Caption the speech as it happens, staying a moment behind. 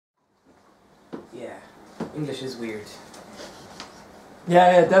yeah, English is weird.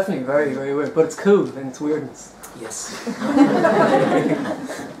 Yeah, yeah, definitely very, very weird. But it's cool in its weirdness. Yes.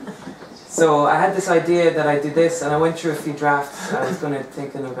 So I had this idea that I do this, and I went through a few drafts. I was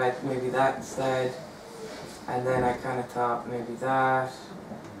thinking about maybe that instead, and then I kind of thought maybe that,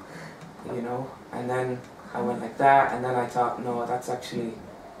 you know, and then I went like that, and then I thought, no, that's actually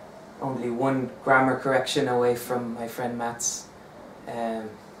only one grammar correction away from my friend Matt's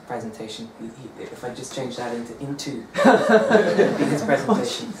presentation. If I just change that into his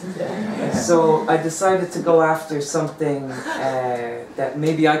presentation. So I decided to go after something that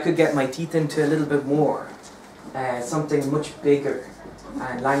maybe I could get my teeth into a little bit more, something much bigger,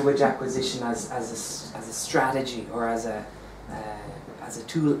 and language acquisition as a strategy or as a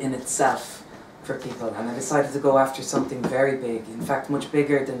tool in itself for people. And I decided to go after something very big, in fact much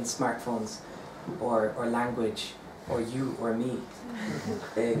bigger than smartphones or language or you or me.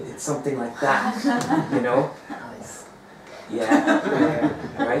 It's something like that, you know? Nice. Yeah,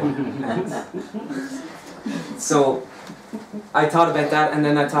 right? So I thought about that, and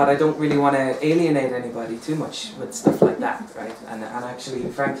then I thought I don't really want to alienate anybody too much with stuff like that, right? And actually,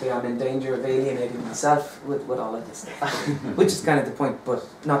 frankly, I'm in danger of alienating myself with all of this stuff, which is kind of the point, but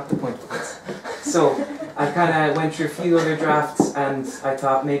not the point of this. So I kind of went through a few other drafts, and I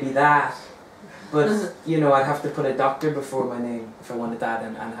thought maybe that, but you know, I'd have to put a doctor before my name if I wanted that,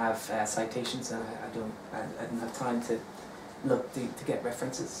 and have citations, and I didn't have time to look to get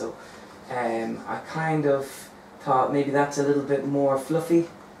references. So I kind of thought maybe that's a little bit more fluffy,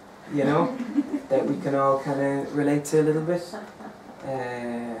 you know, that we can all kind of relate to a little bit.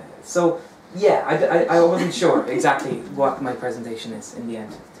 So yeah, I wasn't sure exactly what my presentation is in the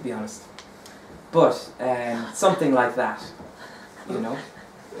end, to be honest, but something like that, you know.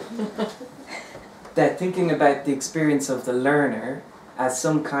 That thinking about the experience of the learner as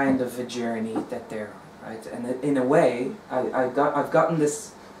some kind of a journey that they're on, right? And in a way, I've gotten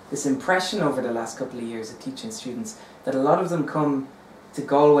this impression over the last couple of years of teaching students that a lot of them come to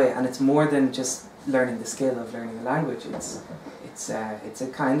Galway, and it's more than just learning the skill of learning a language. It's a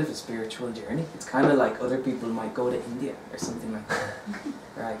kind of a spiritual journey. It's kind of like other people might go to India or something like that,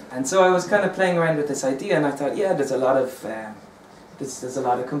 right? And so I was kind of playing around with this idea, and I thought, yeah, there's a lot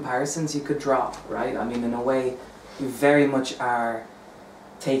of comparisons you could draw, right? I mean, in a way, you very much are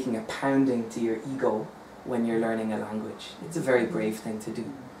taking a pounding to your ego when you're learning a language. It's a very brave thing to do.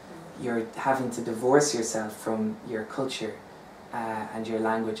 You're having to divorce yourself from your culture and your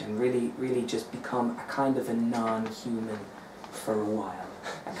language, and really just become a kind of a non-human for a while,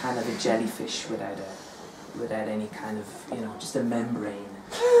 a kind of a jellyfish without any kind of, you know, just a membrane.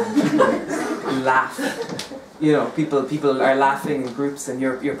 And people laugh, you know, people are laughing in groups, and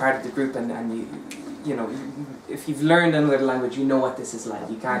you're part of the group, and you know, if you've learned another language, you know what this is like.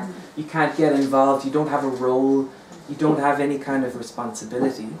 You can't get involved. You don't have a role. You don't have any kind of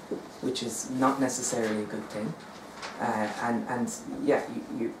responsibility, which is not necessarily a good thing. And yeah,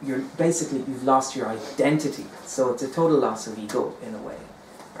 you're basically, you've lost your identity. So it's a total loss of ego in a way,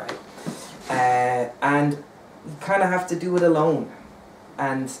 right? And you kind of have to do it alone.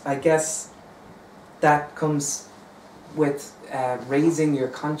 And I guess that comes with raising your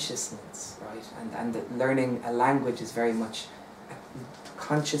consciousness, right? And that learning a language is very much a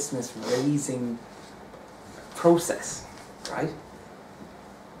consciousness raising process, right?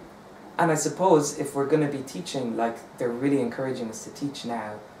 And I suppose if we're going to be teaching, like they're really encouraging us to teach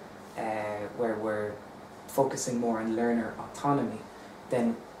now, where we're focusing more on learner autonomy,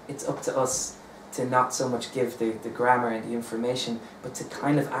 then it's up to us to not so much give the grammar and the information, but to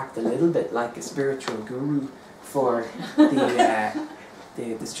kind of act a little bit like a spiritual guru for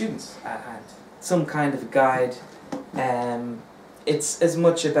the students, and some kind of a guide. It's as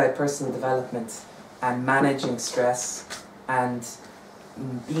much about personal development and managing stress and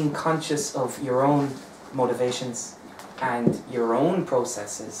being conscious of your own motivations and your own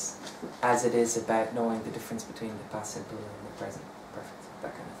processes as it is about knowing the difference between the past simple and the present perfect,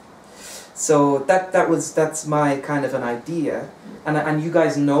 that kind of thing. So that's my kind of an idea, and you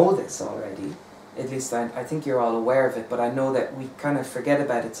guys know this already. At least I think you're all aware of it, but I know that we kind of forget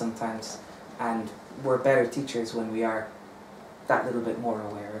about it sometimes, and we're better teachers when we are that little bit more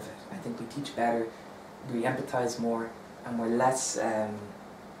aware of it. I think we teach better, we empathize more, and we're less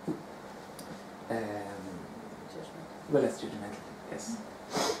judgmental. Yes.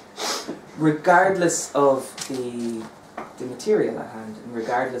 Regardless of the material at hand, and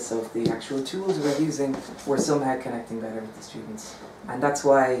regardless of the actual tools we're using, we're somehow connecting better with the students, and that's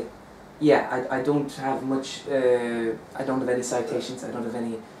why. Yeah, I don't have much. I don't have any citations. I don't have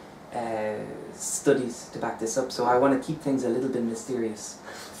any studies to back this up, so I want to keep things a little bit mysterious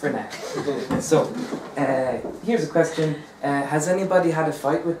for now. So, here's a question. Has anybody had a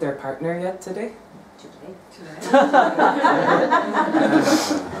fight with their partner yet today?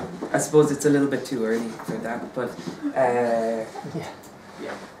 I suppose it's a little bit too early for that, but yeah.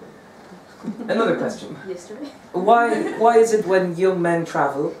 Another question. Yesterday. Why is it when young men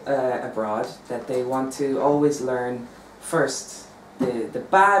travel abroad that they want to always learn first the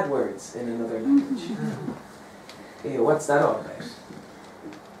bad words in another language? What's that all about?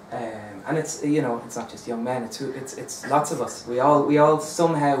 And it's, you know, it's not just young men. It's lots of us. We all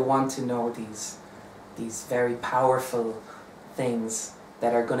somehow want to know these very powerful things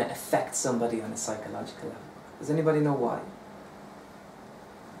that are going to affect somebody on a psychological level. Does anybody know why?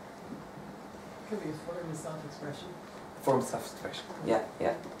 Could be a form of self-expression. Form of self-expression. Yeah.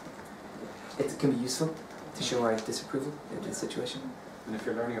 It can be useful to show our disapproval in the situation. And if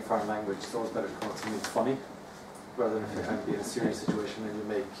you're learning a foreign language, it's always better to come up with something funny, rather than if you're trying to be in a serious situation and you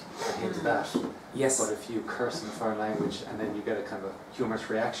make a hint of that. Yes. But if you curse in a foreign language and then you get a kind of humorous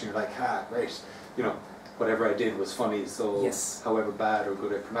reaction, you're like, ah, great, you know, whatever I did was funny, so yes. However bad or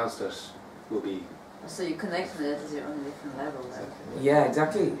good I pronounced it will be. So you connect with it as you're on a different level. Exactly. Yeah,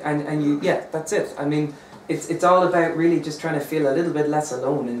 exactly. And you, yeah, that's it. I mean, it's all about really just trying to feel a little bit less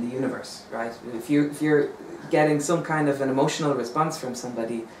alone in the universe, right? If you're getting some kind of an emotional response from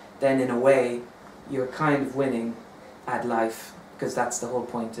somebody, then in a way you're kind of winning at life, because that's the whole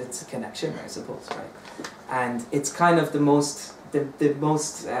point. It's a connection, I suppose, right? And it's kind of the most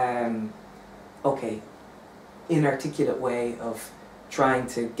inarticulate way of trying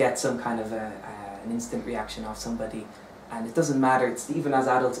to get some kind of an instant reaction off somebody. And it doesn't matter, it's, even as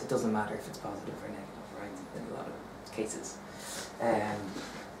adults, it doesn't matter if it's positive or negative, right, in a lot of cases.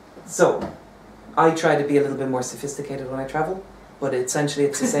 So, I try to be a little bit more sophisticated when I travel, but essentially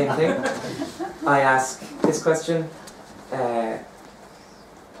it's the same thing. I ask this question, how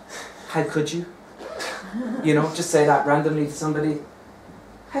could you? You know, just say that randomly to somebody,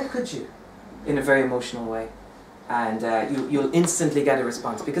 how could you? In a very emotional way. And you'll instantly get a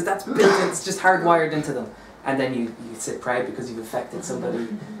response, because that's built in, it's just hardwired into them. And then you sit proud because you've affected somebody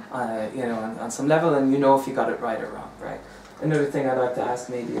you know, on some level, and you know if you got it right or wrong, right? Another thing I'd like to ask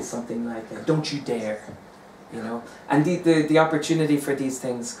maybe is something like, don't you dare, you know? And the opportunity for these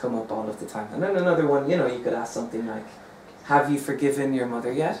things come up all of the time. And then another one, you know, you could ask something like, have you forgiven your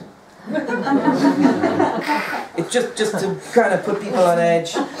mother yet? It's just to kind of put people on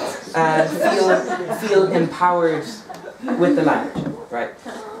edge and feel empowered with the language, right?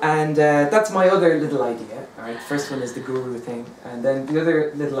 And that's my other little idea. All right, first one is the guru thing, and then the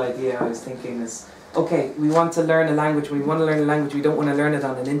other little idea I was thinking is, okay, we want to learn a language. We want to learn a language. We don't want to learn it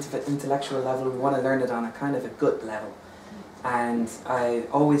on an intellectual level. We want to learn it on a kind of a gut level. And I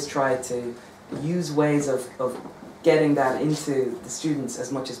always try to use ways of getting that into the students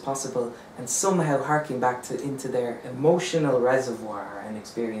as much as possible, and somehow harking back into their emotional reservoir and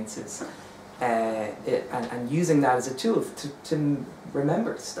experiences, and using that as a tool to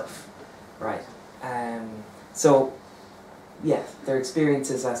remember stuff, right? So, yeah, their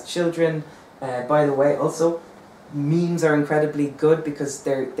experiences as children. By the way, also, memes are incredibly good because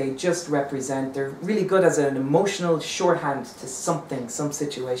they just represent, they're really good as an emotional shorthand to something, some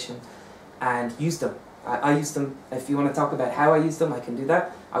situation, and use them. I use them. If you want to talk about how I use them, I can do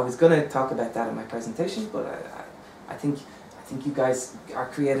that. I was going to talk about that in my presentation, but I think you guys are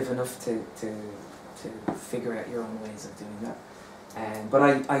creative enough to figure out your own ways of doing that. But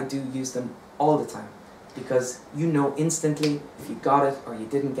I do use them all the time, because you know instantly if you got it or you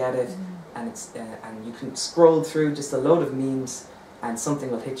didn't get it, and it's and you can scroll through just a load of memes, and something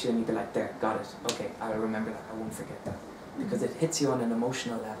will hit you, and you'll be like, there, got it. Okay, I'll remember that. I won't forget that, because it hits you on an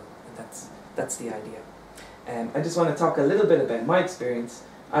emotional level. And that's the idea. I just want to talk a little bit about my experience.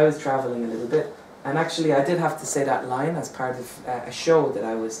 I was traveling a little bit, and actually I did have to say that line as part of a show that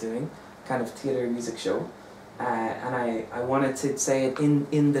I was doing, kind of theatre music show, and I wanted to say it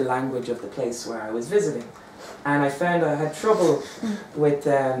in the language of the place where I was visiting, and I found I had trouble with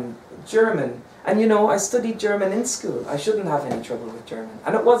German. And you know, I studied German in school. I shouldn't have any trouble with German,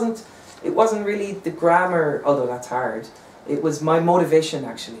 and it wasn't really the grammar, although that's hard. It was my motivation,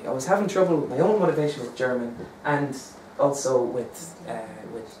 actually. I was having trouble with my own motivation with German, and also with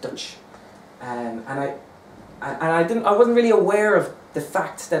Dutch, and I wasn't really aware of the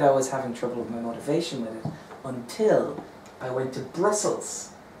fact that I was having trouble with my motivation with it until I went to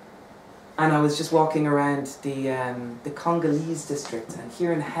Brussels, and I was just walking around the Congolese district and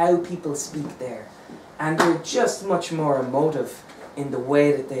hearing how people speak there, and they're just much more emotive in the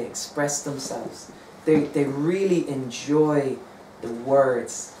way that they express themselves. They really enjoy the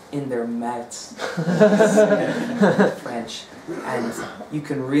words in their mouths. French. And you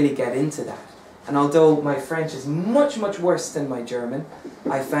can really get into that. And although my French is much, much worse than my German,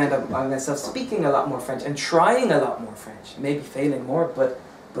 I found I myself speaking a lot more French and trying a lot more French. Maybe failing more, but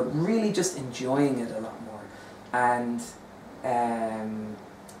really just enjoying it a lot more. And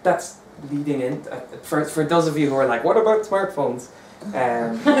that's leading in, for those of you who are like, what about smartphones?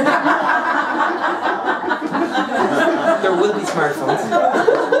 There will be smartphones.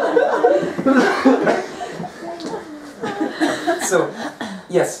 So,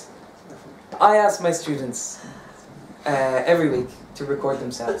 yes, I ask my students every week to record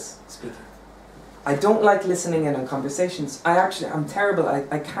themselves speaking. I don't like listening in on conversations. I'm terrible.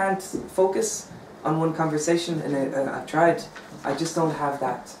 I can't focus on one conversation, and I've tried. I just don't have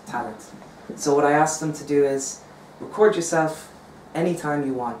that talent. So what I ask them to do is record yourself anytime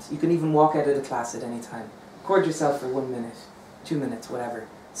you want. You can even walk out of the class at any time. Record yourself for 1 minute, 2 minutes, whatever,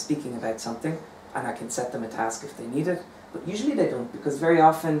 speaking about something, and I can set them a task if they need it. But usually they don't, because very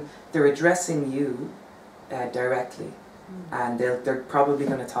often they're addressing you directly, and they're probably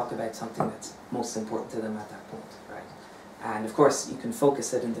going to talk about something that's most important to them at that point, right? And of course, you can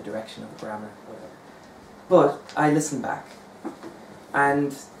focus it in the direction of the grammar, whatever. But I listen back,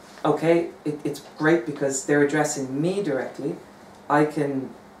 and okay, it's great because they're addressing me directly. I can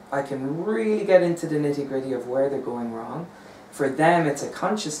really get into the nitty-gritty of where they're going wrong. For them, it's a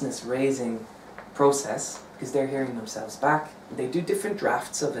consciousness-raising process because they're hearing themselves back. They do different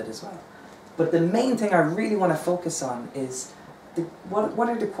drafts of it as well. But the main thing I really want to focus on is what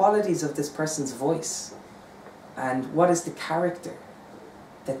are the qualities of this person's voice, and what is the character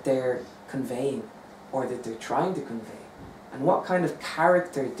that they're conveying or that they're trying to convey, and what kind of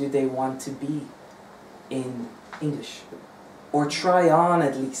character do they want to be in English, or try on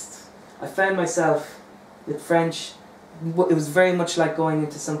at least. I found myself with French, it was very much like going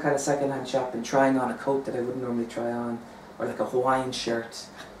into some kind of second-hand shop and trying on a coat that I wouldn't normally try on, or like a Hawaiian shirt.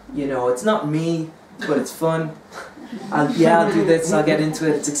 You know, it's not me, but it's fun. I'll do this, I'll get into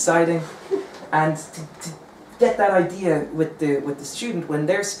it, it's exciting. And to get that idea with the student when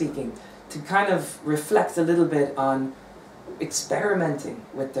they're speaking, to kind of reflect a little bit on experimenting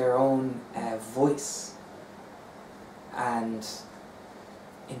with their own voice and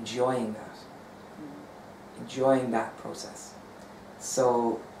enjoying that process.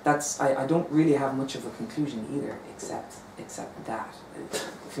 So that's, I don't really have much of a conclusion either, except that.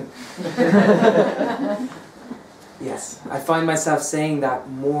 Yes, I find myself saying that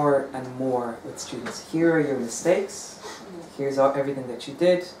more and more with students. Here are your mistakes, here's everything that you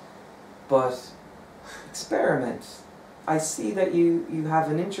did, but experiment. I see that you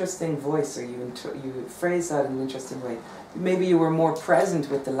have an interesting voice, or you phrase that in an interesting way. Maybe you were more present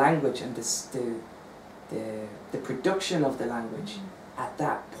with the language and the production of the language at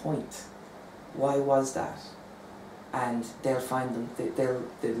that point. Why was that? And they'll find them.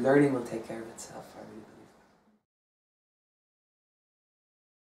 The learning will take care of itself. I really